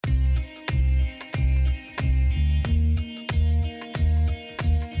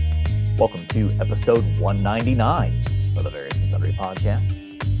Welcome to episode 199 of the Various and Sundry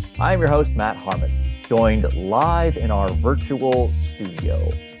podcast. I am your host, Matt Harmon, joined live in our virtual studio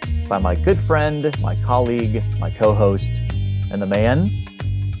by my good friend, my colleague, my co-host, and the man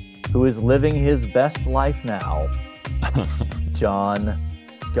who is living his best life now, John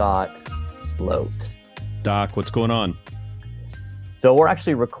Scott Sloat. Doc, what's going on? So we're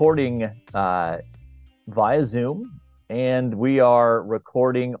actually recording via Zoom, and we are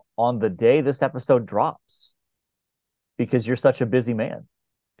recording on the day this episode drops because you're such a busy man.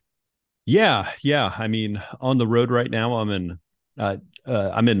 Yeah. I mean, on the road right now. I'm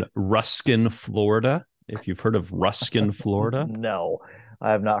in Ruskin, Florida. If you've heard of Ruskin, Florida. No,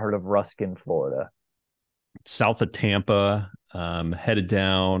 I have not heard of Ruskin, Florida. South of Tampa. Headed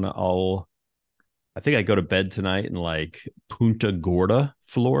down. I think I go to bed tonight in like Punta Gorda,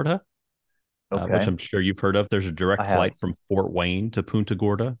 Florida. Okay. Which I'm sure you've heard of. There's a direct flight from Fort Wayne to Punta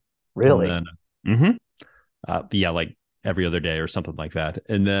Gorda. Really? And then, like every other day or something like that.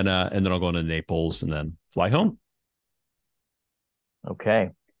 And then I'll go into Naples and then fly home. Okay.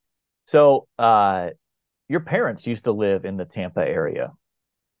 So, your parents used to live in the Tampa area.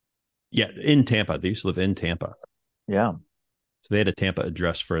 Yeah, in Tampa. They used to live in Tampa. Yeah. So they had a Tampa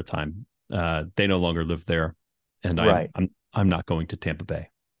address for a time. They no longer live there, and Right. I'm not going to Tampa Bay.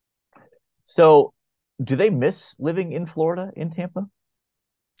 So, do they miss living in Florida, in Tampa?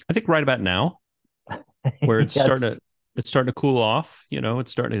 I think right about now, where it's Yes. starting to cool off. You know,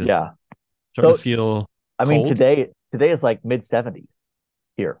 it's starting So, to feel. I mean, cold. today is like mid-70s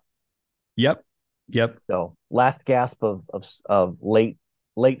here. Yep. So, last gasp of late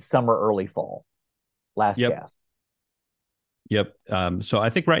summer, early fall. Last gasp. Yep. So I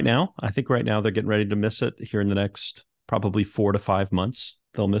think right now they're getting ready to miss it here in the next probably 4 to 5 months.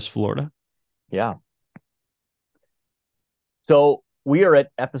 They'll miss Florida. Yeah. So we are at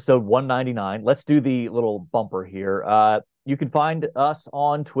episode 199. Let's do the little bumper here. You can find us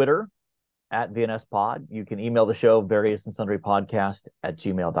on Twitter at VNS Pod. You can email the show, various and sundry podcast at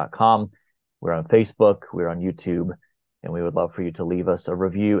gmail.com. We're on Facebook. We're on YouTube. And we would love for you to leave us a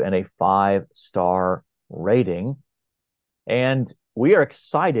review and a 5-star rating. And we are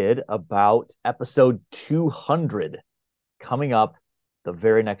excited about episode 200 coming up, the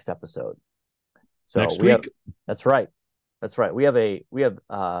very next episode. So next week. That's right. We have a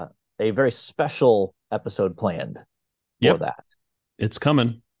very special episode planned for that. It's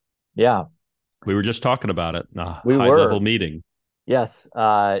coming. Yeah. We were just talking about it. We high level meeting. Yes.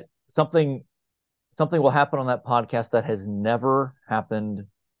 Something will happen on that podcast that has never happened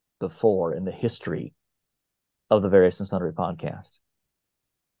before in the history of the Various and Sundry podcast.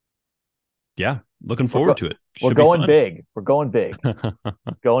 Yeah, looking forward to it. We're going big. We're going big.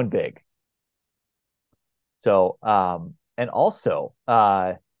 Going big. So, and also,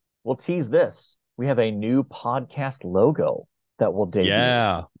 we'll tease this. We have a new podcast logo that will debut.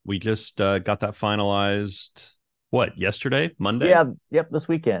 Yeah, we just got that finalized. What, yesterday, Monday? Yeah, yep, this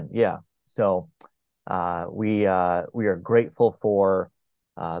weekend. Yeah. So, we are grateful for.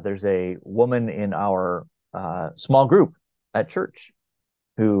 There's a woman in our small group at church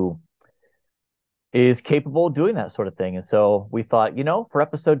who is capable of doing that sort of thing. And so we thought, for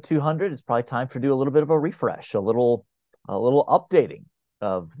episode 200, it's probably time to do a little bit of a refresh, a little updating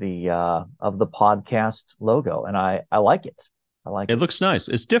of the podcast logo. And I like it. It looks nice.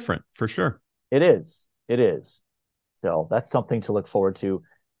 It's different for sure. It is. So that's something to look forward to,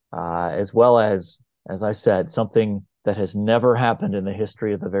 as well as I said, something that has never happened in the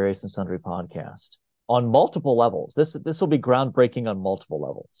history of the Various and Sundry podcast on multiple levels. This will be groundbreaking on multiple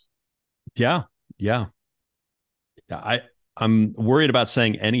levels. Yeah. I'm worried about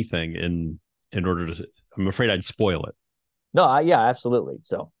saying anything in order to. I'm afraid I'd spoil it. No, absolutely.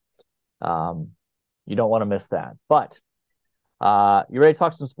 So, you don't want to miss that. But, you ready to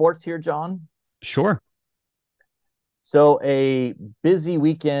talk some sports here, John? Sure. So, a busy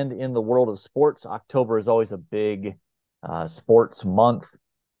weekend in the world of sports. October is always a big sports month.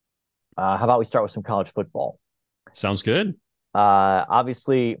 How about we start with some college football? Sounds good.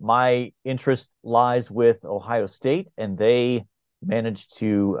 Obviously, my interest lies with Ohio State, and they managed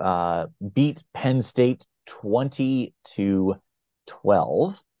to beat Penn State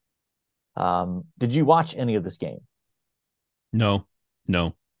 20-12. Did you watch any of this game? No.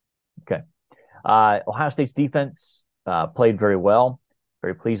 Okay. Ohio State's defense played very well.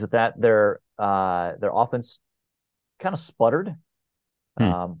 Very pleased with that. Their offense kind of sputtered,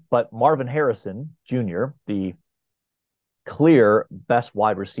 but Marvin Harrison Jr., the clear best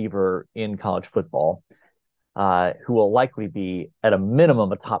wide receiver in college football, who will likely be at a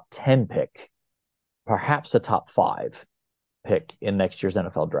minimum a top 10 pick, perhaps a top 5 pick in next year's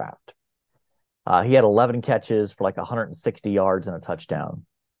NFL draft. He had 11 catches for like 160 yards and a touchdown.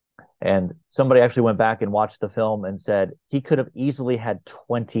 And somebody actually went back and watched the film and said he could have easily had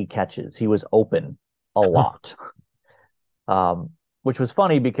 20 catches. He was open a lot, which was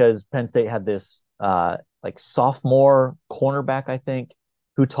funny because Penn State had this like sophomore cornerback, I think,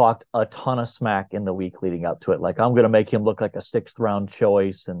 who talked a ton of smack in the week leading up to it. Like, I'm going to make him look like a sixth round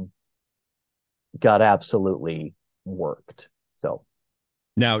choice, and got absolutely worked. So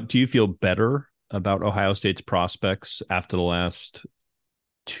Now, do you feel better about Ohio State's prospects after the last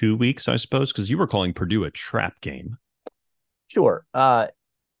 2 weeks, I suppose? Because you were calling Purdue a trap game. sure.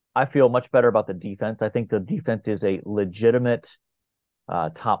 I feel much better about the defense. I think the defense is a legitimate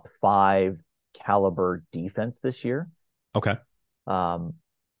top five caliber defense this year. Okay. Um,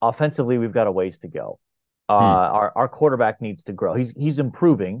 Offensively, we've got a ways to go. Hmm. Our quarterback needs to grow. He's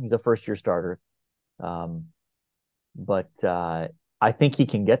improving. He's a first year starter, um, but I think he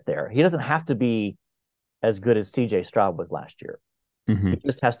can get there. He doesn't have to be as good as C.J. Stroud was last year. Mm-hmm. He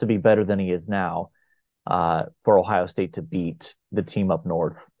just has to be better than he is now for Ohio State to beat the team up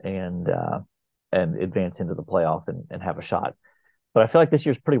north and advance into the playoff and have a shot. But I feel like this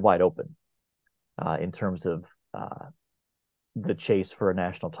year's pretty wide open in terms of the chase for a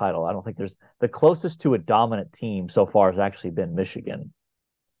national title. I don't think there's the closest to a dominant team so far has actually been Michigan.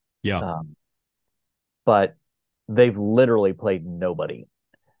 Yeah. But they've literally played nobody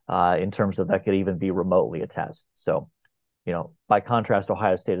in terms of that could even be remotely a test. So, by contrast,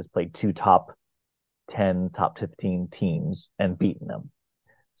 Ohio State has played two top 10, top 15 teams and beaten them.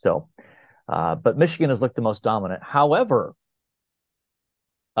 So, but Michigan has looked the most dominant. However,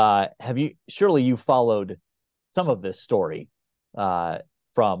 surely you followed some of this story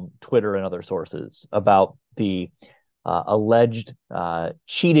from Twitter and other sources about the alleged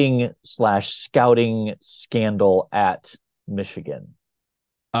cheating / scouting scandal at Michigan.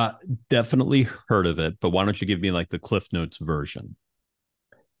 Definitely heard of it, but why don't you give me like the Cliff Notes version?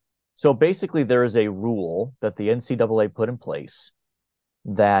 So basically, there is a rule that the NCAA put in place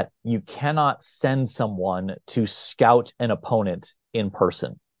that you cannot send someone to scout an opponent in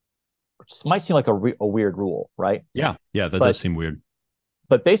person, which might seem like a weird rule, right? Yeah. Yeah, that But does seem weird.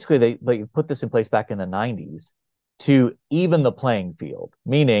 but basically, they put this in place back in the 90s to even the playing field,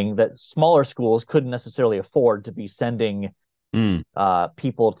 meaning that smaller schools couldn't necessarily afford to be sending Mm.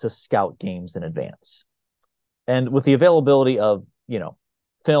 people to scout games in advance. And with the availability of,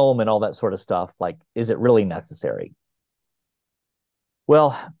 film and all that sort of stuff, like, is it really necessary?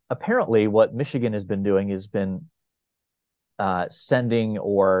 Well, apparently, what Michigan has been doing has been sending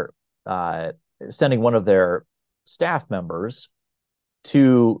one of their staff members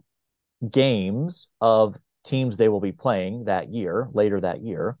to games of teams they will be playing later that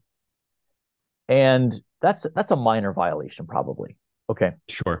year. And that's a minor violation, probably. Okay.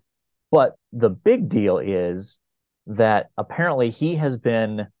 Sure. But the big deal is that apparently he has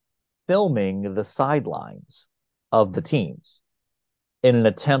been filming the sidelines of the teams in an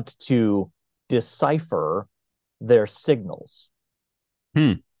attempt to decipher their signals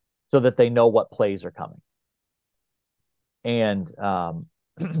Hmm. so that they know what plays are coming. And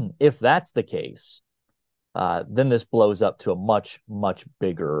if that's the case, then this blows up to a much, much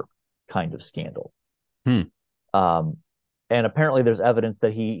bigger kind of scandal. Hmm. And apparently there's evidence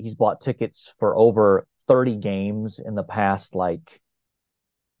that he's bought tickets for over 30 games in the past, like,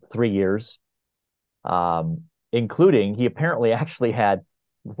 3 years, including he apparently actually had,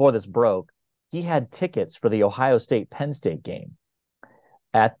 before this broke, he had tickets for the Ohio State Penn State game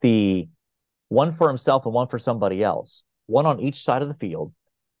at the one for himself and one for somebody else, one on each side of the field,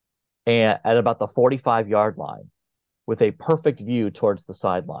 and at about the 45-yard line with a perfect view towards the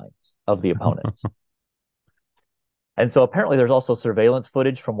sidelines of the opponents. And so apparently there's also surveillance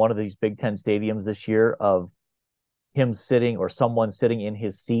footage from one of these Big Ten stadiums this year of him sitting or someone sitting in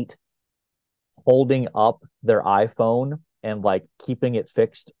his seat holding up their iPhone and like keeping it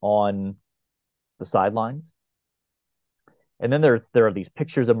fixed on the sidelines. And then there are these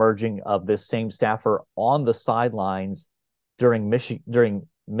pictures emerging of this same staffer on the sidelines during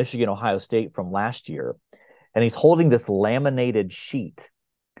Michigan Ohio State from last year, and he's holding this laminated sheet.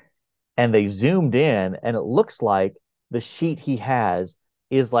 And they zoomed in, and it looks like the sheet he has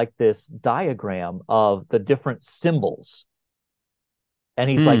is like this diagram of the different symbols. And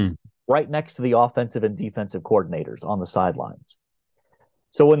he's like Hmm. right next to the offensive and defensive coordinators on the sidelines.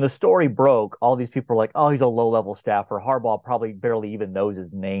 So when the story broke, all these people were like, "Oh, he's a low-level staffer. Harbaugh probably barely even knows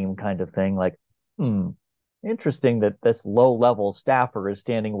his name," kind of thing. Like, interesting that this low-level staffer is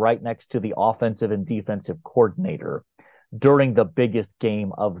standing right next to the offensive and defensive coordinator during the biggest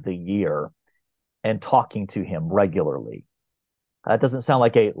game of the year and talking to him regularly. That doesn't sound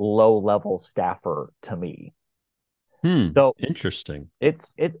like a low-level staffer to me. So Interesting.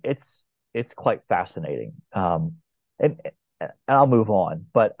 it's quite fascinating. And I'll move on,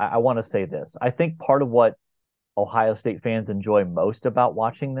 but I want to say this. I think part of what Ohio State fans enjoy most about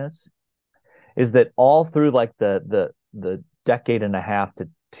watching this is that all through like the decade and a half to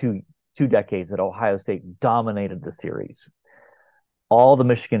two decades that Ohio State dominated the series, all the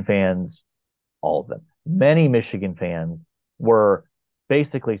Michigan fans, all of them, many Michigan fans were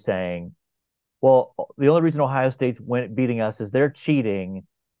basically saying, well, the only reason Ohio State's beating us is they're cheating,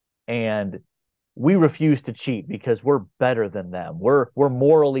 and we refuse to cheat because we're better than them. We're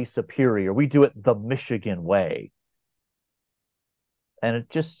morally superior. We do it the Michigan way. And it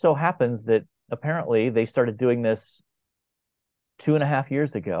just so happens that apparently they started doing this 2.5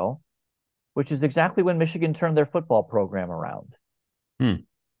 years ago, which is exactly when Michigan turned their football program around. Hmm.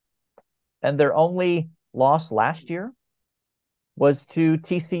 And their only loss last year was to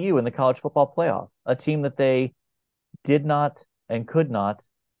TCU in the college football playoff, a team that they did not and could not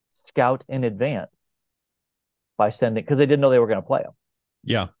scout in advance by sending, because they didn't know they were going to play them.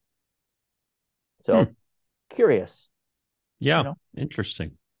 Yeah. So curious, Yeah. you know,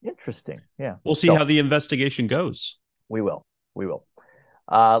 Interesting. interesting. Yeah. We'll see So how the investigation goes. we will. We will.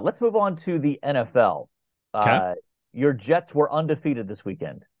 Let's move on to the NFL. Okay. Your Jets were undefeated this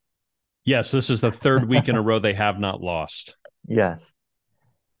weekend. Yes, this is the third week in a row they have not lost. Yes.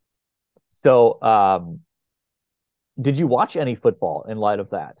 So, did you watch any football in light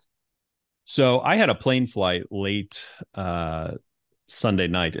of that? So I had a plane flight late Sunday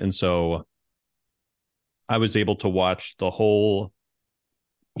night, and so I was able to watch the whole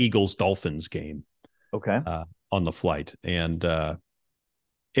Eagles Dolphins game Okay. on the flight, and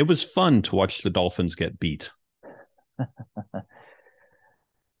it was fun to watch the Dolphins get beat.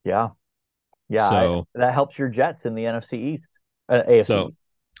 Yeah. Yeah. So, That helps your Jets in the NFC East, AFC so East.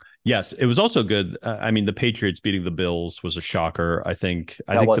 yes, it was also good. I mean, the Patriots beating the Bills was a shocker. I That think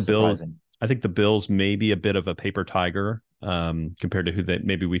was surprising. The Bills may be a bit of a paper tiger compared to who they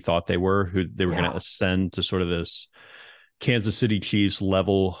maybe we thought they were, who they were going Yeah. to ascend to sort of this Kansas City Chiefs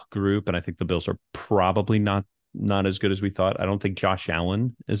level group, and I think the Bills are probably not as good as we thought. I don't think Josh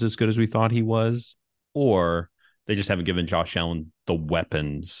Allen is as good as we thought he was, or they just haven't given Josh Allen the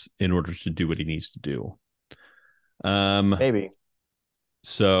weapons in order to do what he needs to do. Maybe.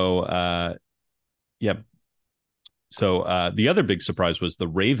 So yeah. So the other big surprise was the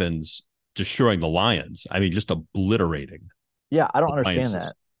Ravens destroying the Lions. I mean, just obliterating Yeah. I don't the understand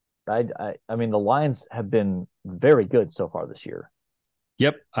Lions. that. I mean, the Lions have been very good so far this year.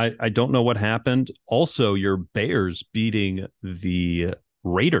 Yep. I don't know what happened. Also, your Bears beating the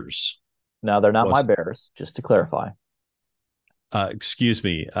Raiders. Now, they're not my Was Bears, just to clarify. excuse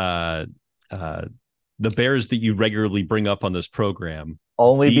me. The Bears that you regularly bring up on this program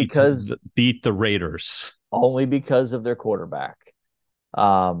Only because beat the Raiders. only because of their quarterback.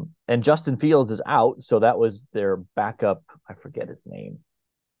 And Justin Fields is out, so that was their backup. I forget his name.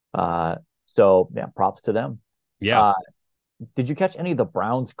 Uh, so yeah, props to them. Yeah. Uh, did you catch any of the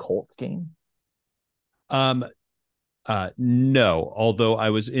Browns Colts game? Um, no, although I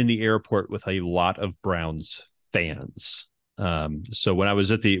was in the airport with a lot of Browns fans. So when I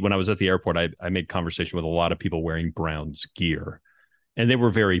was at the airport, I made conversation with a lot of people wearing Browns gear, and they were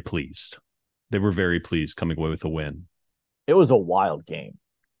very pleased. They were very pleased coming away with a win. It was a wild game,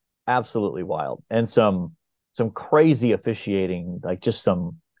 absolutely wild, and some crazy officiating, like just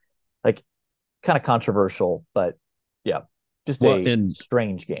some like kind of controversial, but yeah, just Well, a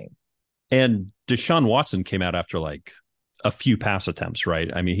strange game. and Deshaun Watson came out after like a few pass attempts, right?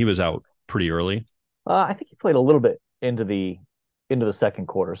 I mean, he was out pretty early. I think he played a little bit into the second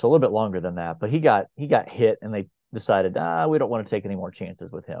quarter, so a little bit longer than that. But he got hit, and they decided, we don't want to take any more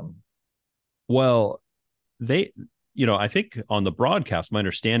chances with him. Well, they, I think on the broadcast, my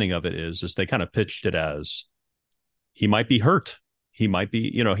understanding of it is they kind of pitched it as he might be hurt, he might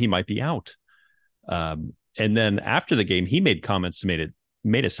be out. And then after the game, he made comments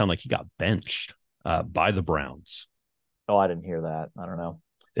made it sound like he got benched by the Browns. Oh, I didn't hear that. I don't know.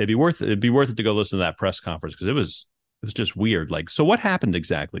 It'd be worth it to go listen to that press conference because it was just weird. Like, so what happened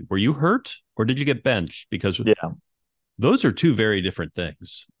exactly? Were you hurt or did you get benched? Because Yeah, those are two very different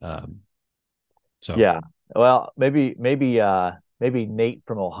things. So yeah. Well, maybe Nate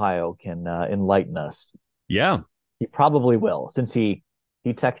from Ohio can enlighten us. yeah, He probably will, since he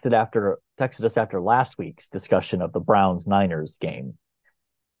texted us after last week's discussion of the Browns Niners game,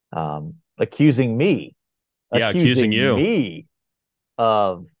 accusing me yeah, accusing accusing you. me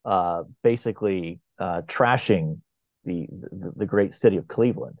of basically trashing the great city of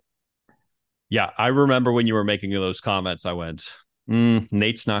Cleveland. Yeah, I remember when you were making those comments, I went,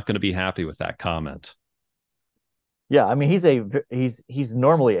 Nate's not going to be happy with that comment. Yeah, I mean he's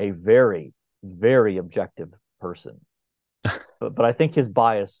normally a very very objective person, but I think his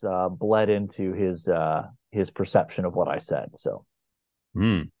bias bled into his perception of what I said. So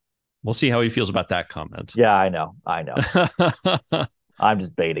Mm. We'll see how he feels about that comment. yeah, I know. I'm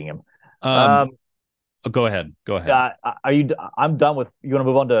just baiting him. um, Um, Go ahead. Go ahead. are you? I'm done with. You want to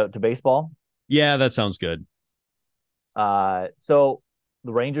move on to baseball? Yeah, that sounds good. So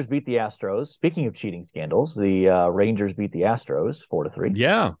the Rangers beat the Astros. Speaking of cheating scandals, the Rangers beat the Astros 4-3.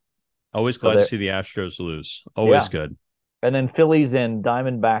 Yeah. Always So glad to there, see the Astros lose. Always yeah. good. And then Phillies and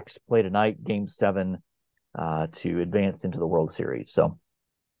Diamondbacks play tonight, Game 7, to advance into the World Series. So,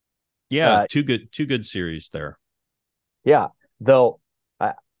 Yeah, uh, two good series there. yeah. Though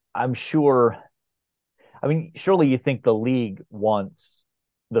I, I'm sure. I mean, surely you think the league wants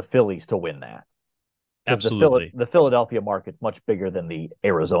the Phillies to win that because Absolutely. the Philadelphia market's much bigger than the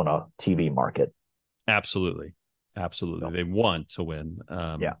Arizona TV market. Absolutely. Absolutely. So, They want to win.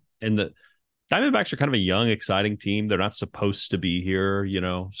 yeah. And the Diamondbacks are kind of a young, exciting team. They're not supposed to be here,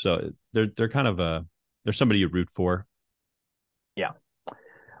 so they're kind of they're somebody you root for. Yeah.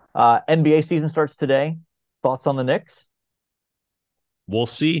 NBA season starts today. Thoughts on the Knicks? We'll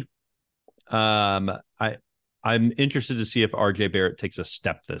see. Um, I I'm interested to see if RJ Barrett takes a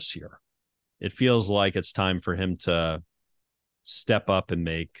step this year. It feels like it's time for him to step up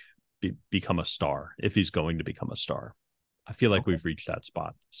and become a star if he's going to become a star. I feel like Okay. we've reached that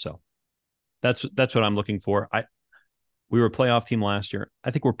spot. So that's what I'm looking for. We were a playoff team last year.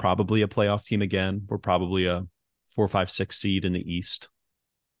 I think we're probably a playoff team again. We're probably a 4, 5, 6 seed in the East.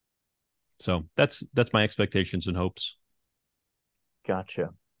 So that's my expectations and hopes. Gotcha.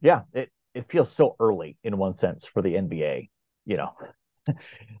 Yeah, it feels so early in one sense for the NBA, you know.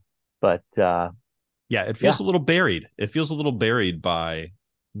 But Yeah, it yeah, feels a little buried. It feels a little buried by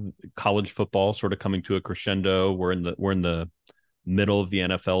college football sort of coming to a crescendo. We're in the middle of the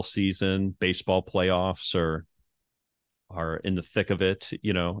NFL season. Baseball playoffs are in the thick of it,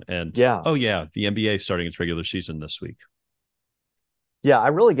 and yeah, oh yeah, the NBA starting its regular season this week. yeah. I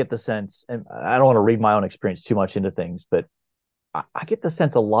really get the sense, and I don't want to read my own experience too much into things, but I get the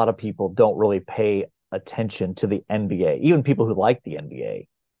sense a lot of people don't really pay attention to the NBA. Even people who like the NBA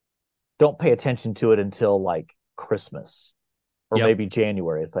don't pay attention to it until like Christmas or Yep. maybe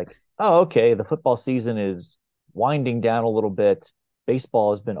January. It's like, oh, okay, the football season is winding down a little bit.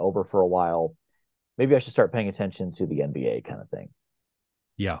 Baseball has been over for a while. Maybe I should start paying attention to the NBA kind of thing.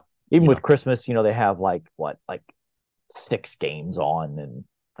 Yeah. Even Yeah. with Christmas, they have like what, like 6 games on, and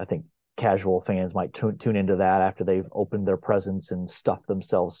I think casual fans might tune into that after they've opened their presents and stuffed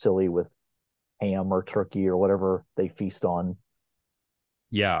themselves silly with ham or turkey or whatever they feast on.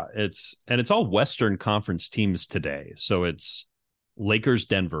 Yeah, it's all Western Conference teams today. So it's Lakers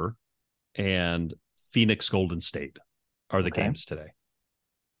Denver and Phoenix Golden State are the Okay. games today.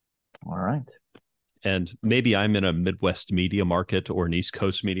 All right. And maybe I'm in a Midwest media market or an East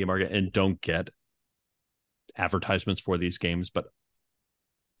Coast media market and don't get advertisements for these games, but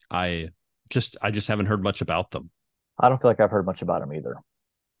I just haven't heard much about them. I don't feel like I've heard much about them either.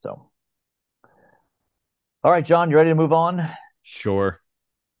 So, all right, John, you ready to move on? Sure.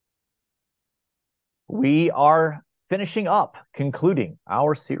 We are finishing up, concluding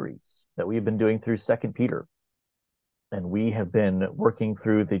our series that we've been doing through Second Peter, and we have been working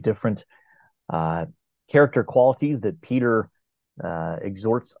through the different uh, character qualities that Peter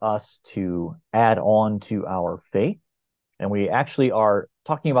exhorts us to add on to our faith. And we actually are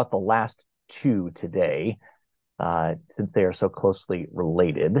talking about the last two today, since they are so closely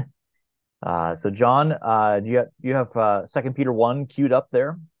related. So, John, do you have Second Peter 1 queued up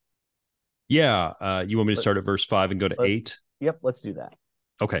there? Yeah. You want me to start at verse 5 and go to Let, 8? yep, let's do that.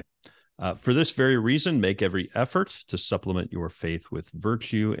 Okay. For this very reason, make every effort to supplement your faith with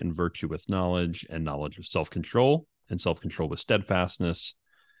virtue, and virtue with knowledge, and knowledge with self-control, and self-control with steadfastness,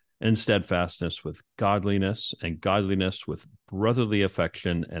 and steadfastness with godliness, and godliness with brotherly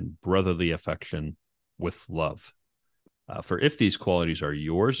affection, and brotherly affection with love. For if these qualities are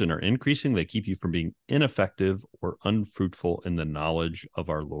yours and are increasing, they keep you from being ineffective or unfruitful in the knowledge of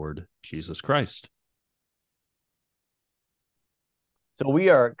our Lord Jesus Christ. So we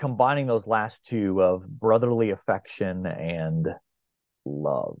are combining those last two of brotherly affection and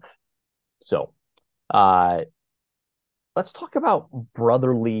love. So uh, let's talk about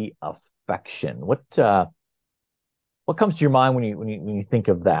brotherly affection. What comes to your mind when you think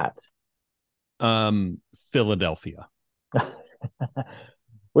of that? Philadelphia.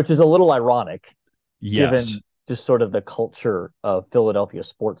 Which is a little ironic, Yes. given just sort of the culture of Philadelphia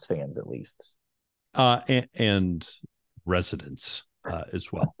sports fans, at least. And residents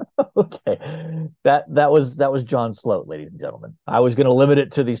as well. Okay, that was John Sloat, ladies and gentlemen. I was going to limit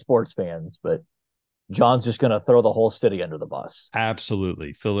it to the sports fans, but John's just going to throw the whole city under the bus.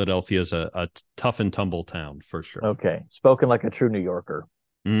 Absolutely. Philadelphia is a tough and tumble town for sure. Okay, spoken like a true New Yorker.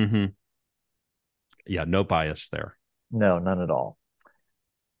 Mm-hmm. Yeah, no bias there. No, none at all.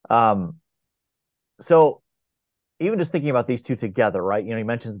 Um, so even just thinking about these two together, right? You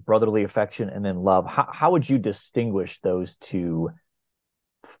mentions brotherly affection and then love. How would you distinguish those two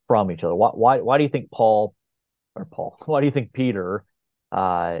from each other? Why do you think Paul? Why do you think Peter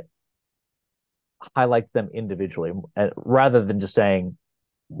uh, highlights them individually rather than just saying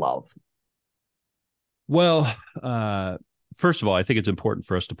love? Well, first of all, I think it's important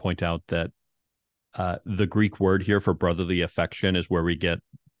for us to point out that the Greek word here for brotherly affection is where we get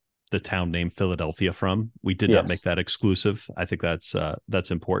the town name Philadelphia from. We did not Yes. make that exclusive. I think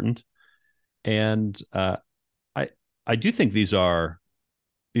that's important, and I I do think these are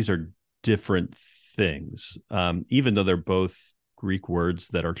different things, even though they're both Greek words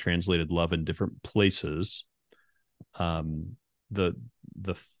that are translated love in different places. The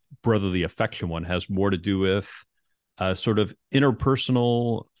the brotherly affection one has more to do with sort of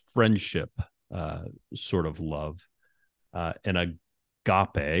interpersonal friendship, sort of love, and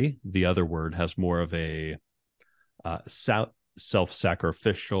agape, the other word, has more of a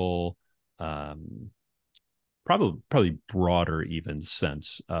self-sacrificial, um, probably broader even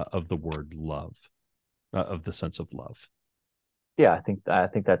sense of the word love, of the sense of love. Yeah, I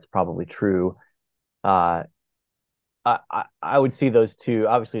think that's probably true. Uh, I would see those two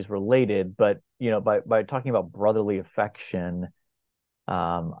obviously as related, but by talking about brotherly affection,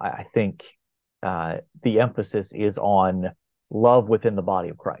 I think the emphasis is on love within the body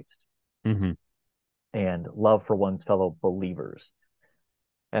of Christ Mm-hmm. and love for one's fellow believers.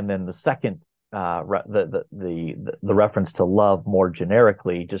 And then the second, the reference to love more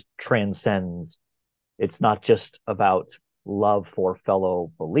generically just transcends. It's not just about love for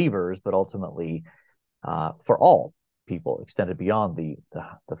fellow believers, but ultimately for all people, extended beyond the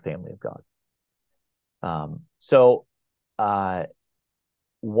family of God. So, uh,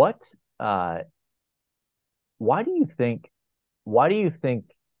 what? Uh, why do you think? Why do you think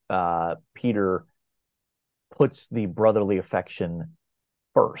Peter puts the brotherly affection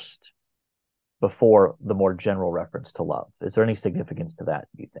first before the more general reference to love? Is there any significance to that,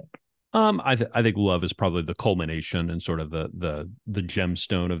 do you think? I think love is probably the culmination and sort of the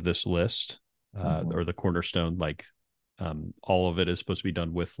gemstone of this list, Mm-hmm. or the cornerstone. Like, all of it is supposed to be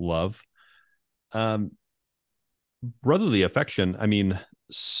done with love. Um, Brotherly affection. I mean,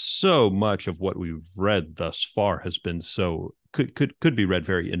 so much of what we've read thus far has been so could be read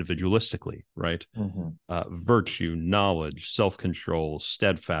very individualistically, right? Mm-hmm. Virtue, knowledge, self control,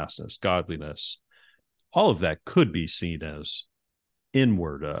 steadfastness, godliness. All of that could be seen as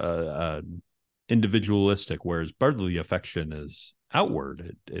inward, individualistic, whereas brotherly affection is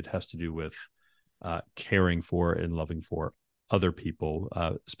outward. It has to do with caring for and loving for other people,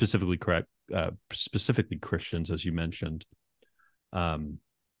 specifically Christians, as you mentioned. Um,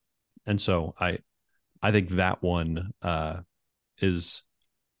 and so I think that one is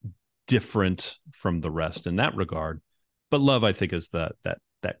different from the rest in that regard. But love, I think, is that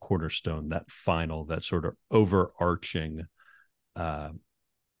cornerstone, that final, that sort of overarching uh,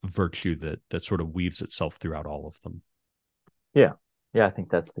 virtue that sort of weaves itself throughout all of them. Yeah, yeah, I think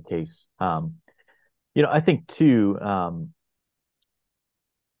that's the case. I think too,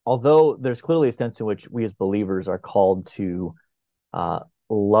 although there's clearly a sense in which we as believers are called to uh,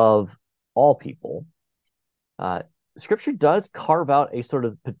 love all people, uh, Scripture does carve out a sort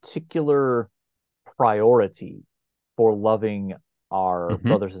of particular priority for loving our Mm-hmm.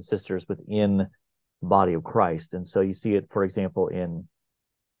 brothers and sisters within the body of Christ. And so you see it, for example, in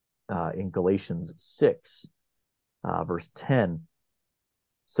Galatians 6, verse 10.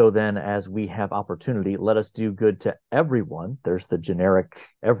 So then, as we have opportunity, let us do good to everyone. There's the generic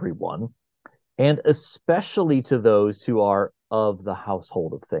everyone, and especially to those who are of the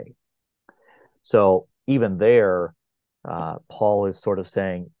household of faith. So even there, Paul is sort of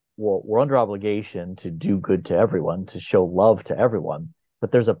saying, well, we're under obligation to do good to everyone, to show love to everyone,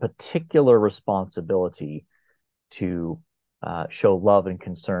 but there's a particular responsibility to show love and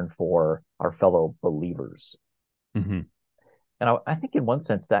concern for our fellow believers. Mm-hmm. And I think in one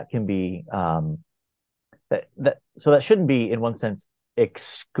sense that can be that shouldn't be in one sense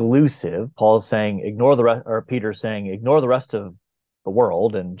exclusive. Paul's saying ignore the rest, or Peter's saying ignore the rest of the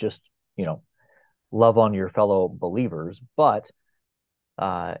world and just you know love on your fellow believers. But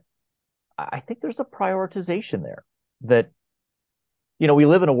uh, I think there's a prioritization there that we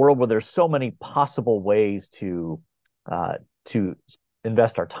live in a world where there's so many possible ways to to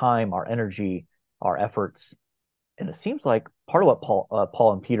invest our time, our energy, our efforts. And it seems like part of what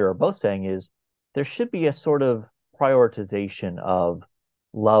Paul and Peter are both saying is there should be a sort of prioritization of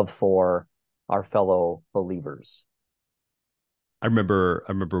love for our fellow believers. I remember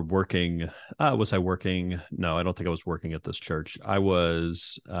working. Was I working? No, I don't think I was working at this church. I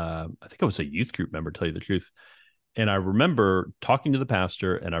was. I think I was a youth group member. To tell you the truth, and I remember talking to the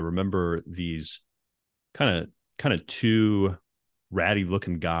pastor, and I remember these kind of two ratty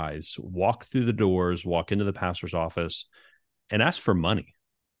looking guys walk through the doors, walk into the pastor's office, and ask for money.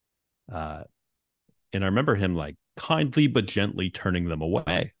 Uh, and I remember him like kindly but gently turning them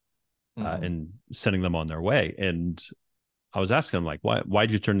away, Mm-hmm. and sending them on their way. And I was asking him, like, why'd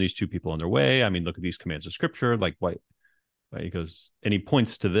you turn these two people on their way? I mean, look at these commands of scripture. Like, why? He goes, and he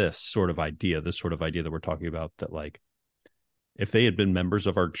points to this sort of idea that we're talking about, that like, if they had been members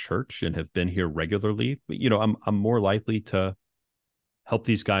of our church and have been here regularly, I'm more likely to help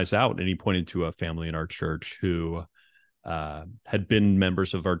these guys out. And he pointed to a family in our church who had been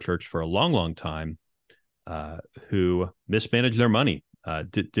members of our church for a long, long time, who mismanaged their money,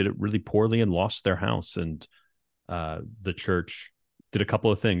 did it really poorly and lost their house. And the church did a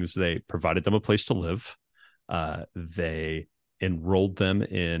couple of things. They provided them a place to live. They enrolled them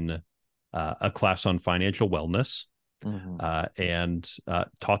in a class on financial wellness, Mm-hmm. and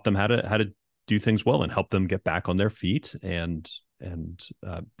taught them how to do things well and help them get back on their feet and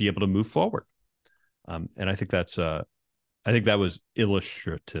be able to move forward. And I think that was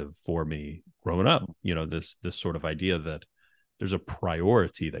illustrative for me growing up. This sort of idea that there's a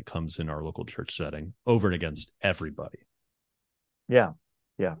priority that comes in our local church setting over and against everybody. Yeah,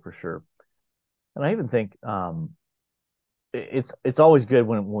 yeah, for sure. And I even think it's always good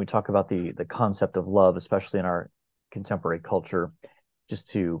when we talk about the concept of love, especially in our contemporary culture, just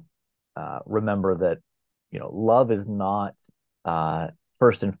to remember that love is not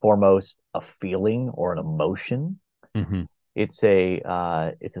first and foremost a feeling or an emotion. Mm-hmm.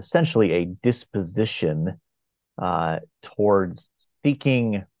 It's essentially a disposition towards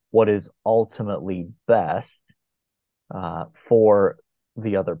seeking what is ultimately best for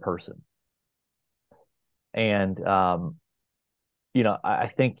the other person. And I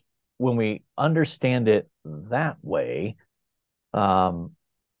think when we understand it that way, um,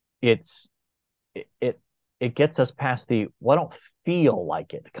 it's it gets us past the well, I don't feel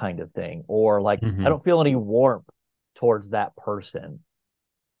like it kind of thing, or like I Mm-hmm. don't feel any warmth towards that person.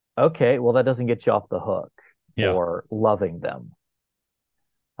 Okay, well that doesn't get you off the hook Yeah. for loving them.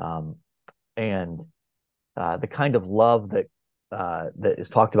 Um, and the kind of love that is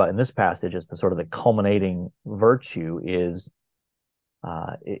talked about in this passage as the sort of the culminating virtue is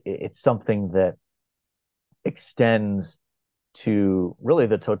it's something that extends to really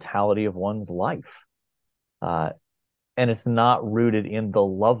the totality of one's life. Uh, and it's not rooted in the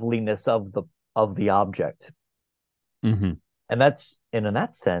loveliness of the object. Mm-hmm. And in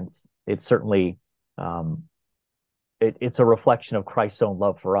that sense, it's certainly um, it's a reflection of Christ's own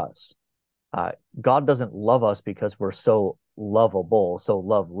love for us. Uh, God doesn't love us because we're so lovable, so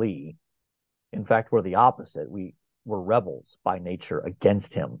lovely. In fact, we're the opposite. We're rebels by nature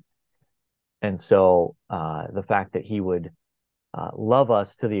against Him. And so the fact that He would love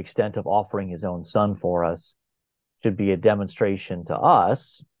us to the extent of offering His own Son for us should be a demonstration to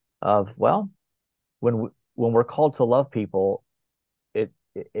us of, well, when we're called to love people,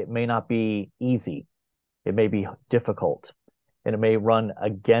 it may not be easy. It may be difficult, and it may run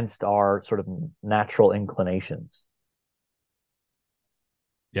against our sort of natural inclinations.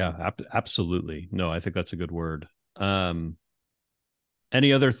 Yeah, absolutely. No, I think that's a good word. Um,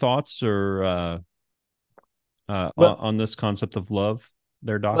 any other thoughts or Well, on this concept of love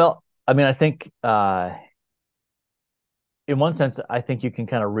there, Doc? well, I mean, I think in one sense, I think you can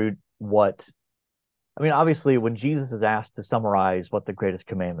kind of root what I mean, obviously, when Jesus is asked to summarize what the greatest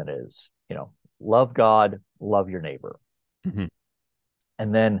commandment is, love God, love your neighbor. Mm-hmm.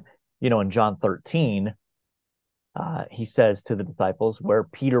 And then, in John 13, he says to the disciples, where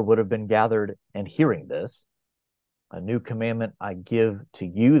Peter would have been gathered and hearing this, a new commandment I give to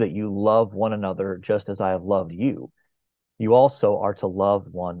you, that you love one another just as I have loved you. You also are to love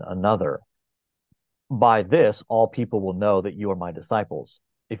one another. By this, all people will know that you are my disciples,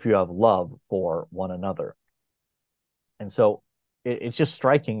 if you have love for one another. And so it's just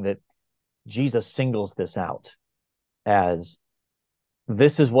striking that Jesus singles this out as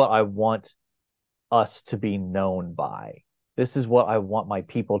this is what I want us to be known by. This is what I want my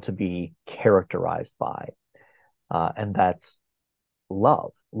people to be characterized by. And that's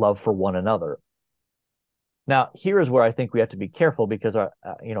love for one another. Now, here is where I think we have to be careful because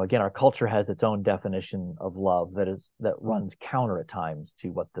again, our culture has its own definition of love that runs counter at times to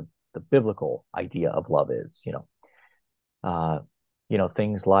what the biblical idea of love is. Uh,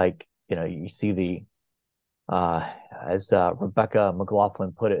 things like you see as Rebecca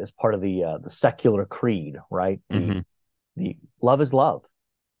McLaughlin put it, as part of the secular creed, right? Mm-hmm. The love is love.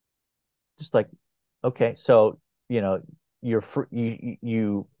 Just like, okay, so you're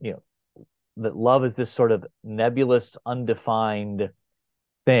that love is this sort of nebulous, undefined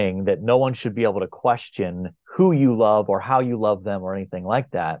thing that no one should be able to question who you love or how you love them or anything like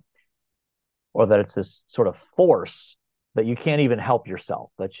that, or that it's this sort of force that you can't even help yourself,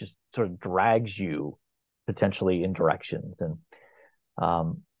 that just sort of drags you potentially in directions. And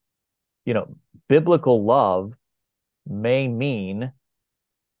um, you know, biblical love may mean,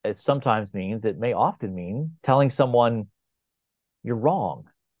 it sometimes means, it may often mean telling someone you're wrong.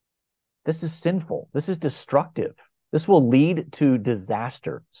 This is sinful. This is destructive. This will lead to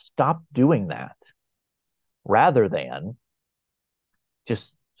disaster. Stop doing that, rather than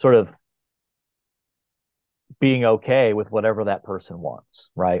just sort of being okay with whatever that person wants,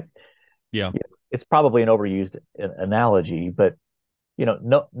 right? Yeah. It's probably an overused analogy, but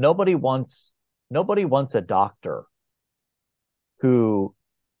no, nobody wants a doctor who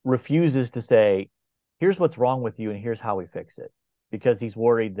refuses to say, here's what's wrong with you and here's how we fix it, because he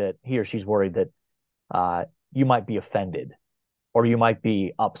or she's worried that you might be offended or you might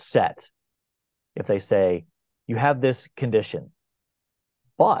be upset if they say, you have this condition,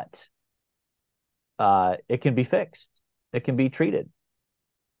 but it can be fixed, it can be treated,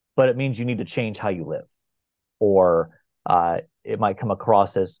 but it means you need to change how you live. Or it might come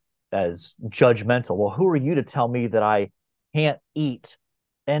across as judgmental. Well, who are you to tell me that I can't eat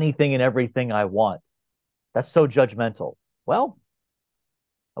anything and everything I want? That's so judgmental. Well,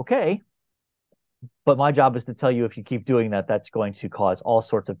 okay, but my job is to tell you, if you keep doing that, that's going to cause all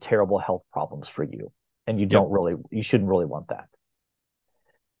sorts of terrible health problems for you, and Yep. you shouldn't really want that.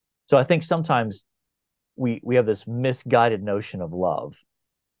 So I think sometimes we have this misguided notion of love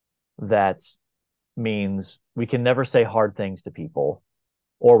that means we can never say hard things to people,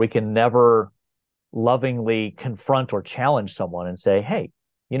 or we can never lovingly confront or challenge someone and say, hey,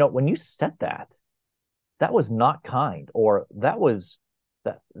 when you said that, that was not kind, or that was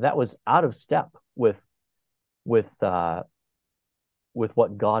out of step with uh with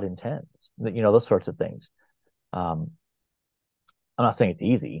what God intends. Those sorts of things. um I'm not saying it's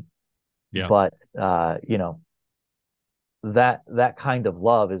easy, Yeah. but that kind of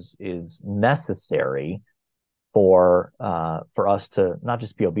love is necessary for us to not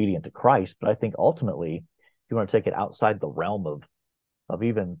just be obedient to Christ, but I think ultimately, if you want to take it outside the realm of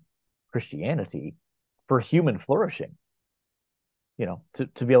even Christianity, for human flourishing,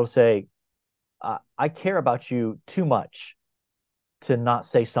 to be able to say, I care about you too much to not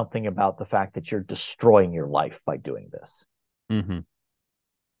say something about the fact that you're destroying your life by doing this. Mm-hmm.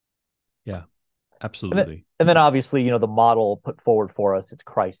 Yeah. And then, Absolutely. and then obviously, the model put forward for us, it's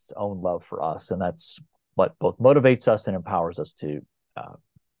Christ's own love for us. And that's what both motivates us and empowers us uh,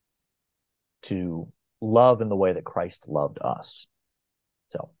 to love in the way that Christ loved us.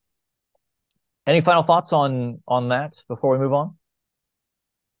 So, any final thoughts on that before we move on?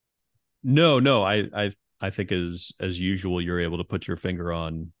 No, no. I think as usual, you're able to put your finger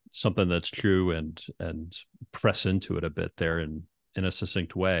on something that's true and press into it a bit there in a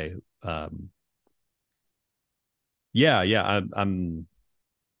succinct way. Yeah, yeah.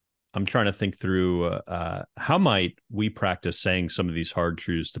 I'm trying to think through how might we practice saying some of these hard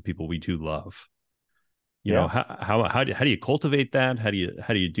truths to people we do love. Yeah, How do you cultivate that? How do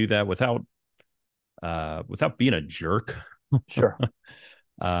you do that without being a jerk? sure.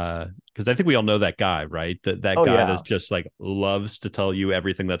 Because I think we all know that guy, right? That Oh guy yeah. that's just like loves to tell you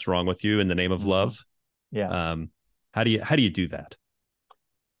everything that's wrong with you in the name of Mhm. love. Yeah. Um, how do you do that?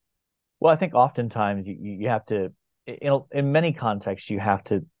 Well, I think oftentimes you have to, in many contexts, you have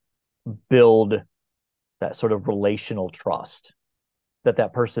to build that sort of relational trust,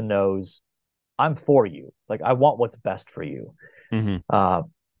 that person knows I'm for you. Like, I want what's best for you. Mm-hmm. Uh,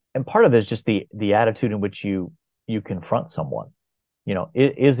 and part of it is just the attitude in which you confront someone.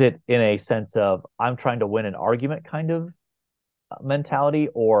 Is it in a sense of, I'm trying to win an argument kind of mentality,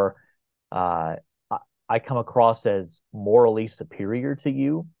 or uh, I, I come across as morally superior to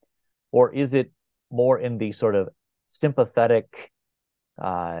you, or is it more in the sort of sympathetic,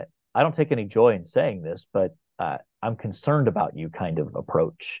 uh, I don't take any joy in saying this, but I'm concerned about you kind of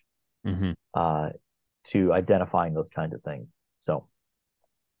approach Mm-hmm. uh, to identifying those kinds of things. So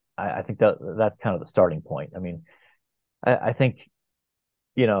I think that's kind of the starting point. I mean, I think,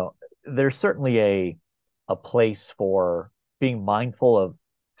 you know, there's certainly a a place for being mindful of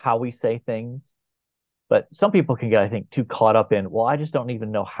how we say things. But some people can get, I think, too caught up in, well, I just don't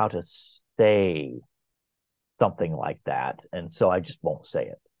even know how to say something like that. And so I just won't say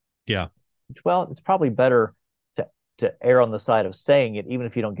it. Yeah. Well, it's probably better to err on the side of saying it, even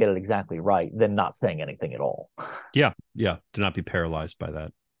if you don't get it exactly right, than not saying anything at all. Yeah. Yeah. Do not be paralyzed by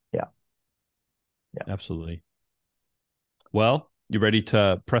that. Yeah. Yeah. Absolutely. Well, you ready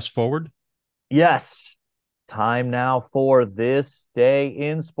to press forward? Yes. Time now for this day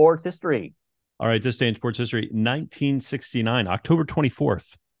in sports history. All right. This day in sports history, 1969, October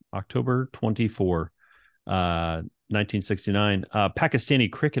 24th, October 24, 1969,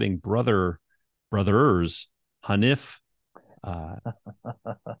 Pakistani cricketing brothers, Hanif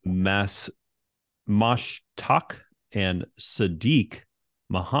Mas Mashtaq and Sadiq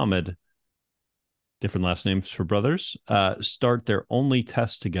Muhammad, different last names for brothers, start their only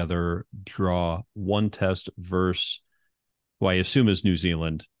test together, draw one test versus who I assume is New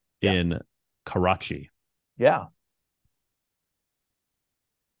Zealand in Karachi. Yeah.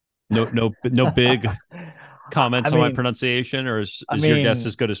 No big comments on my mean, pronunciation, or is your guess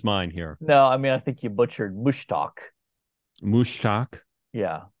as good as mine here? No, I mean, I think you butchered Mushtaq. Mushtaq.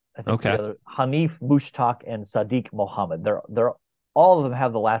 Yeah. I think Okay. the other Hanif Mushtaq and Sadiq Mohammed. They're all of them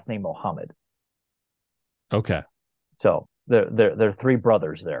have the last name Mohammed. Okay. So they're three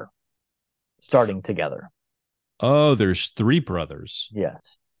brothers there, starting together. Oh, there's three brothers. Yes.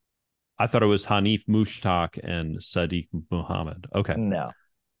 I thought it was Hanif Mushtaq and Sadiq Muhammad. Okay. No.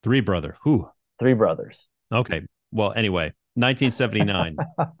 Three brother. Who? Three brothers. Okay. Well, anyway, 1979.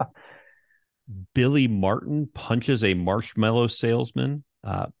 Billy Martin punches a marshmallow salesman,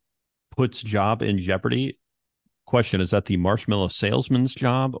 puts job in jeopardy. Question, is that the marshmallow salesman's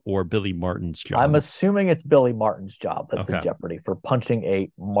job or Billy Martin's job? I'm assuming it's Billy Martin's job that's Okay. in jeopardy for punching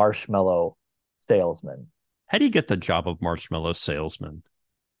a marshmallow salesman. How do you get the job of marshmallow salesman?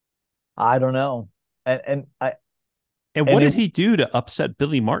 I don't know. And what did he do to upset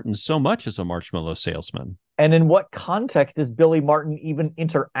Billy Martin so much as a marshmallow salesman? And in what context is Billy Martin even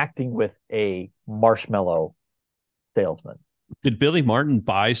interacting with a marshmallow salesman? Did Billy Martin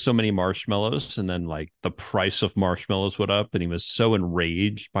buy so many marshmallows and then like the price of marshmallows went up and he was so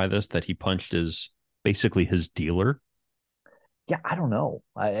enraged by this that he punched basically his dealer? Yeah, I don't know.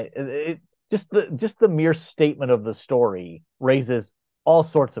 Just the mere statement of the story raises all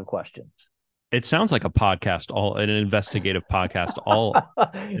sorts of questions. It sounds like an investigative podcast all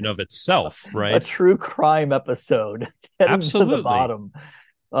in of itself, right? A true crime episode. Getting Absolutely. to the bottom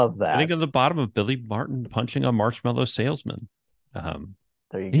of that. Getting to the bottom of Billy Martin punching a marshmallow salesman.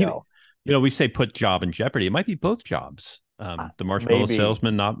 There you go. We say put job in jeopardy. It might be both jobs. The marshmallow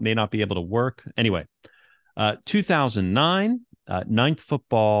salesman may not be able to work. Anyway, 2009, ninth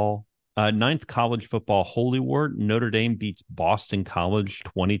college football holy war. Notre Dame beats Boston College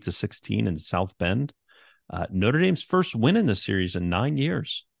 20-16 in South Bend. Notre Dame's first win in the series in 9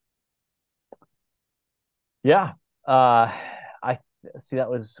 years. Yeah. I see that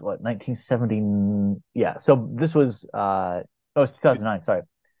was what 1970. Yeah. So this was it's 2009. Sorry.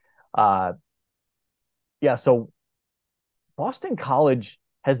 Yeah. So Boston College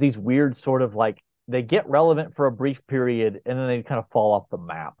has these weird sort of like they get relevant for a brief period and then they kind of fall off the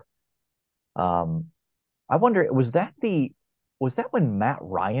map. I wonder, was that when Matt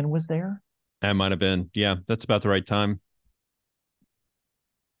Ryan was there? That might have been. Yeah, that's about the right time.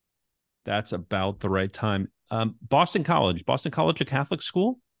 That's about the right time. Boston College, a Catholic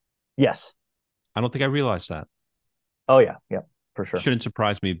school? Yes. I don't think I realized that. Oh yeah, yeah, for sure. Shouldn't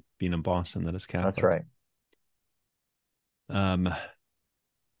surprise me being in Boston that it's Catholic. That's right.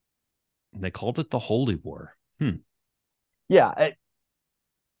 They called it the Holy War. Yeah,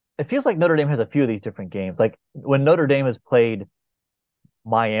 it feels like Notre Dame has a few of these different games. Like when Notre Dame has played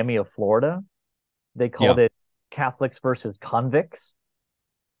Miami of Florida, they called it Catholics versus Convicts.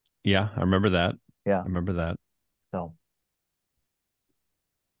 Yeah, I remember that. Yeah. I remember that. So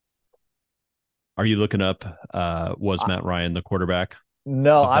are you looking up was Matt Ryan the quarterback?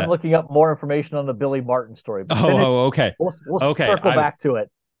 No, I'm looking up more information on the Billy Martin story. Okay. We'll circle back to it.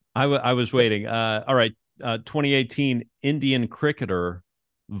 I was waiting. All right. 2018 Indian cricketer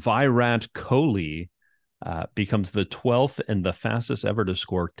Virat Kohli becomes the 12th and the fastest ever to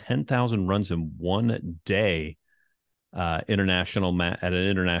score 10,000 runs in one day at an international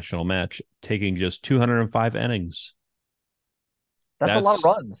match, taking just 205 innings. That's a lot of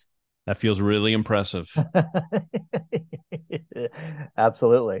runs. That feels really impressive.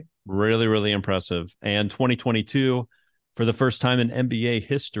 Absolutely. Really, really impressive. And 2022, for the first time in NBA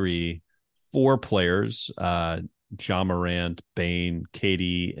history, 4 players, Ja Morant, Bane,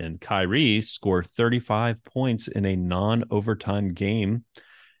 Katie, and Kyrie score 35 points in a non-overtime game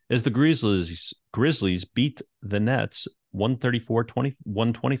as the Grizzlies beat the Nets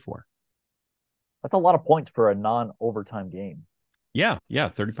 134-124. That's a lot of points for a non-overtime game. Yeah,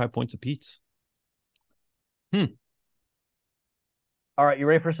 35 points apiece. All right, you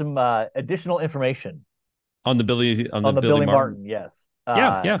ready for some additional information On the on the Billy Billy Martin. Martin? Yes.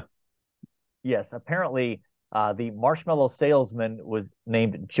 Yeah. Yes. Apparently, the Marshmallow Salesman was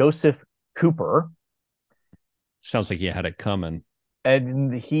named Joseph Cooper, Sounds like he had it coming.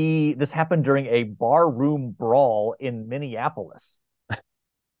 and this happened during a barroom brawl in Minneapolis,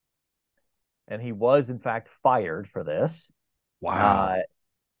 and he was in fact fired for this. Uh, Wow.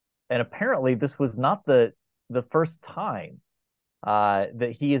 and apparently, this was not the first time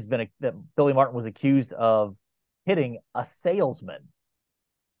that that Billy Martin was accused of hitting a salesman.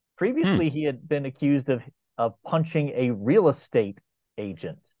 Hmm. Previously, he had been accused of punching a real estate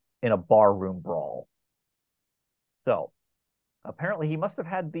agent in a barroom brawl. So apparently, he must have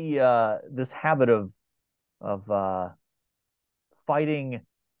had the this habit of fighting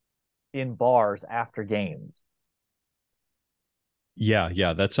in bars after games.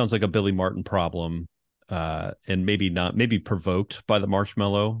 Yeah. That sounds like a Billy Martin problem. And maybe provoked by the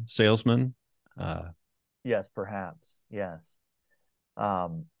Marshmallow Salesman. Yes, perhaps. Yes.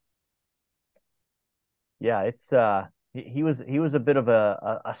 Um, yeah, it's he was a bit of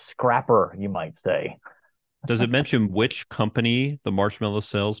a scrapper, you might say. Does it mention which company the Marshmallow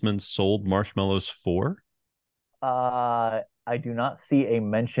Salesman sold marshmallows for? I do not see a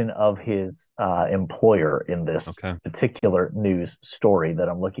mention of his employer in this Okay. particular news story that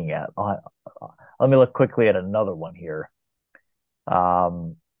I'm looking at. Let me look quickly at another one here.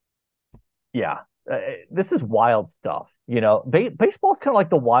 Um, yeah, this is wild stuff. You know, baseball is kind of like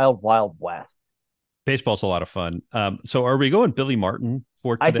the wild, wild west. Baseball's a lot of fun. So are we going Billy Martin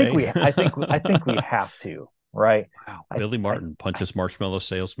for today? I think we have to, right? Wow. I, Billy I, Martin punches Marshmallow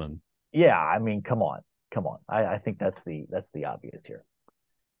Salesman. yeah. I mean, come on, come on. I think that's the obvious here.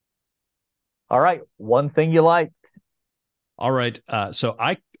 All right, one thing you like. All right. So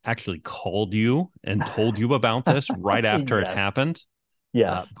I actually called you and told you about this right after it Yes, happened.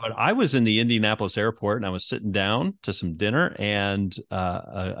 yes. But I was in the Indianapolis airport and I was sitting down to some dinner, and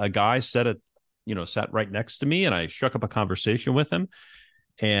a guy sat right next to me, and I struck up a conversation with him.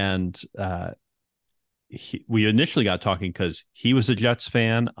 And we initially got talking because he was a Jets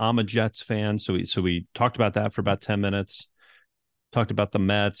fan. I'm a Jets fan. So we talked about that for about 10 minutes, talked about the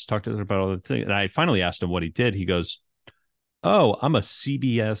Mets, talked about other things. And I finally asked him what he did. He goes, "Oh, I'm a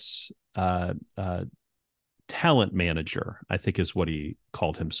CBS talent manager," I think is what he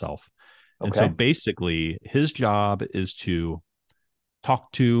called himself. And so Okay. basically, his job is to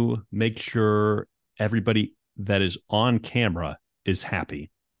make sure everybody that is on camera is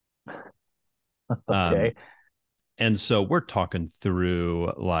happy. Um, Okay. and so we're talking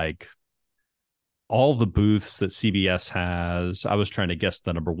through like all the booths that CBS has. I was trying to guess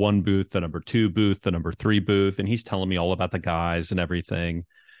the number one booth, the number two booth, the number three booth, and he's telling me all about the guys and everything.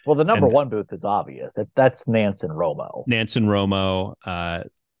 Well, the number And one booth is obvious. That's Nance and Romo. Nance and Romo,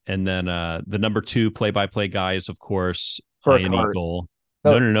 and then the number two play-by-play guy is, of course, Ian Burkhart. Eagle.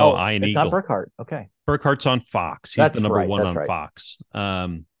 Oh, No, oh, Ian it's not Eagle. Burkhart. Okay. Burkhart's on Fox. He's the That's number right. one That's on right. Fox.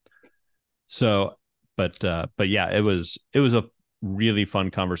 So, but yeah, it was a really fun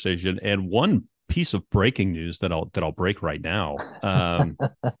conversation. And one piece of breaking news that I'll break right now.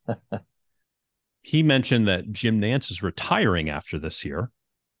 He mentioned that Jim Nance is retiring after this year.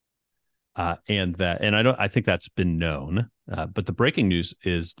 And I think that's been known. But the breaking news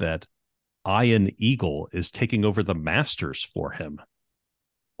is that Ian Eagle is taking over the Masters for him,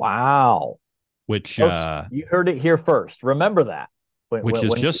 Wow. which Folks, you heard it here first. Remember that. When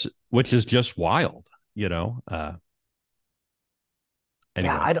which is just wild, yeah,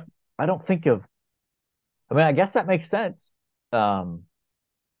 Anyway, I don't think of I mean, I guess that makes sense. Um,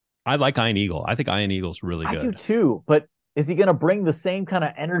 I like Ian Eagle. I think Ian Eagle's really I do good. too, but is he going to bring the same kind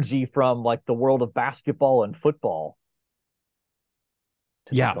of energy from like the world of basketball and football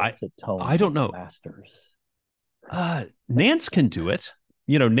to the Yeah, dulcet I tones don't of the know. Masters? Nance can do it.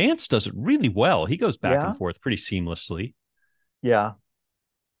 Nance does it really well. He goes back and Yeah, forth pretty seamlessly. yeah.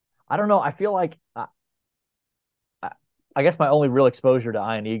 I don't know. I feel like I, I guess my only real exposure to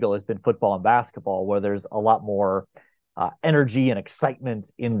Iron Eagle has been football and basketball, where there's a lot more energy and excitement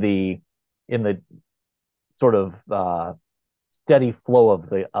in the sort of steady flow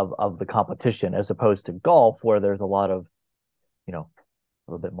of the competition, as opposed to golf, where there's a lot of a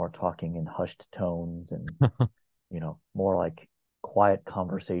little bit more talking in hushed tones and more like quiet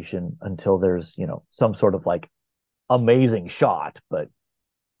conversation until there's some sort of like amazing shot, but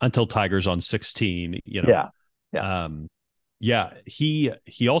until Tiger's on 16, yeah. Yeah. Yeah,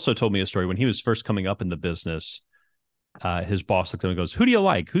 he also told me a story when he was first coming up in the business. His boss looked at him and goes, "Who do you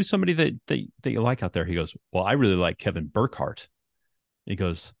like? Who's somebody that you like out there?" He goes, "Well, I really like Kevin Burkhardt." He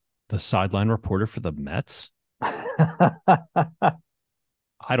goes, "The sideline reporter for the Mets?" I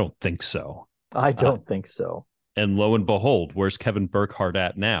don't think so. I don't think so. And lo and behold, where's Kevin Burkhardt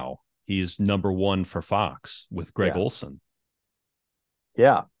at now? He's number one for Fox with Greg Olson.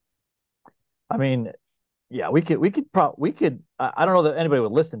 Yeah. I mean, yeah, we could, I don't know that anybody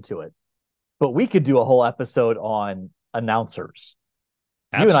would listen to it, but we could do a whole episode on announcers.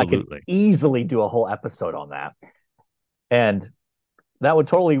 You and I could easily do a whole episode on that. And that would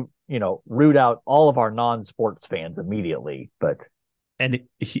totally, root out all of our non-sports fans immediately. And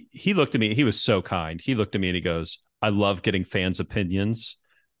he looked at me, he was so kind. He looked at me and he goes, "I love getting fans' opinions."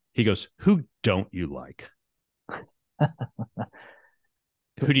 He goes, "Who don't you like?"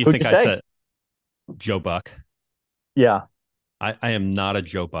 Who do you think I said? Joe Buck. Yeah. I am not a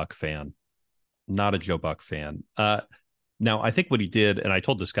Joe Buck fan. Not a Joe Buck fan. Now, I think what he did, and I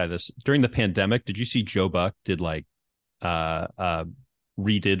told this guy this, during the pandemic, did you see Joe Buck did like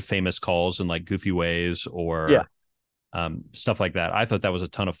redid famous calls in like goofy ways or stuff like that? I thought that was a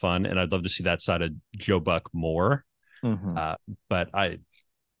ton of fun, and I'd love to see that side of Joe Buck more. Mm-hmm. But I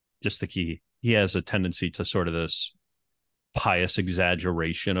just think he has a tendency to sort of this pious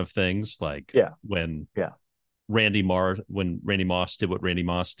exaggeration of things, like when Randy Moss did what Randy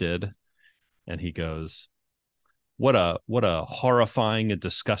Moss did, and he goes, what a horrifying and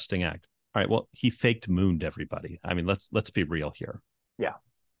disgusting act. All right, well, he faked mooned everybody. I mean, let's be real here. Yeah.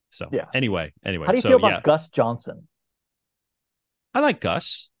 So anyway, how do you feel about Gus Johnson? I like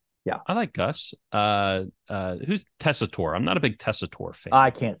Gus. Yeah, I like Gus. Who's Tessitore? I'm not a big Tessitore fan.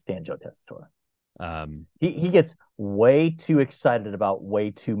 I can't stand Joe Tessitore. He gets way too excited about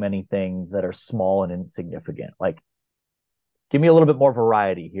way too many things that are small and insignificant. Like, give me a little bit more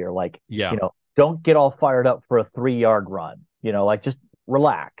variety here. Like, don't get all fired up for a 3-yard run. Like, just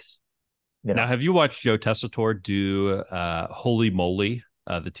relax. Now, have you watched Joe Tessitore do Holy Moly,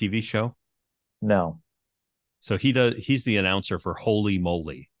 the TV show? No. So he's the announcer for Holy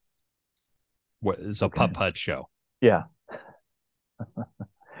Moly. It's a putt-putt show. Yeah.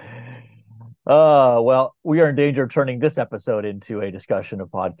 Well, we are in danger of turning this episode into a discussion of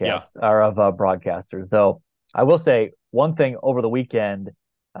podcasts or of broadcasters. Though I will say one thing over the weekend,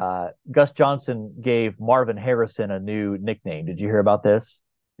 Gus Johnson gave Marvin Harrison a new nickname. Did you hear about this?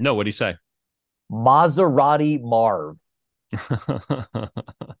 No, what'd he say? Maserati Marv.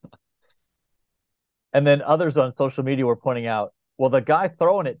 And then others on social media were pointing out, well, the guy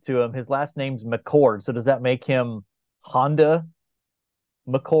throwing it to him, his last name's McCord. So does that make him Honda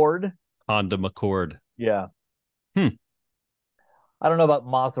McCord? Honda McCord. Yeah. I don't know about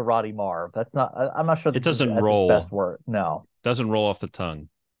Maserati Marv. That's not. I'm not sure. It doesn't roll. The best word. No. Doesn't roll off the tongue.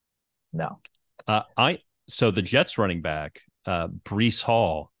 No. So the Jets running back, Breece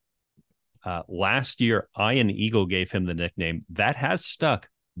Hall. Last year, Ian Eagle gave him the nickname that has stuck.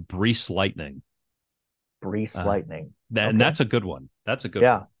 Breece Lightning. Breece Lightning. And that's a good one. That's a good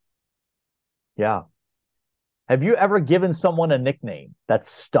one. Yeah. Have you ever given someone a nickname that's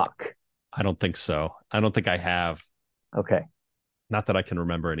stuck? I don't think so. I don't think I have. Okay. Not that I can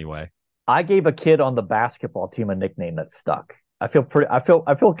remember anyway. I gave a kid on the basketball team a nickname that stuck. I feel kind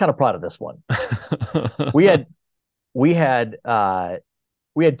of proud of this one. we had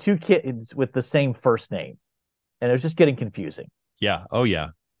 2 kids with the same first name, and it was just getting confusing. Yeah. Oh yeah.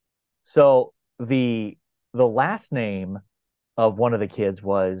 So the last name of one of the kids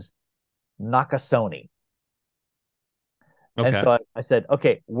was Nakasone. Okay. And so I said,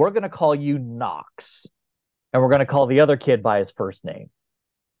 okay, we're going to call you Knox, and we're going to call the other kid by his first name.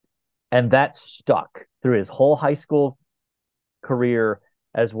 And that stuck through his whole high school career,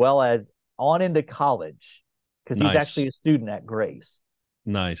 as well as on into college, because he's actually a student at Grace.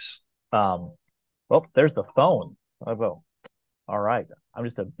 Nice. Well, there's the phone. I'll go. All right. I'm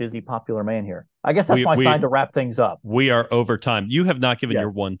just a busy, popular man here. I guess that's my sign to wrap things up. We are over time. You have not given your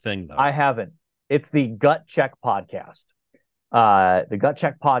one thing, though. I haven't. It's the Gut Check podcast. The Gut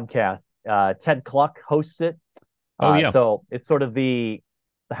Check podcast. Ted Cluck hosts it. So it's sort of the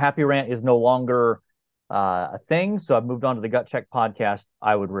Happy Rant is no longer a thing. So I've moved on to the Gut Check podcast.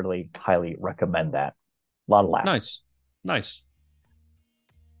 I would really highly recommend that. A lot of laughs. Nice.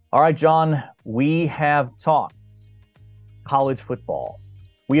 All right, John, we have talked college football.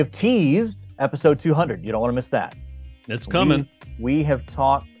 We have teased episode 200. You don't want to miss that. It's coming. We have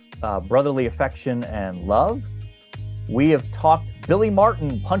talked brotherly affection and love. We have talked Billy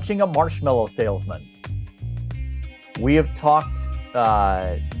Martin punching a marshmallow salesman. We have talked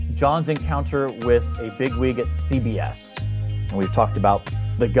John's encounter with a bigwig at CBS, and we've talked about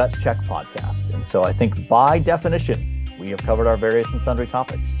the Gut Check podcast. And so I think by definition, we have covered our various and sundry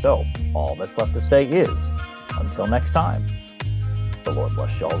topics. So all that's left to say is, until next time, the Lord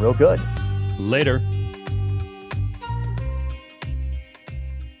bless y'all real good. Later.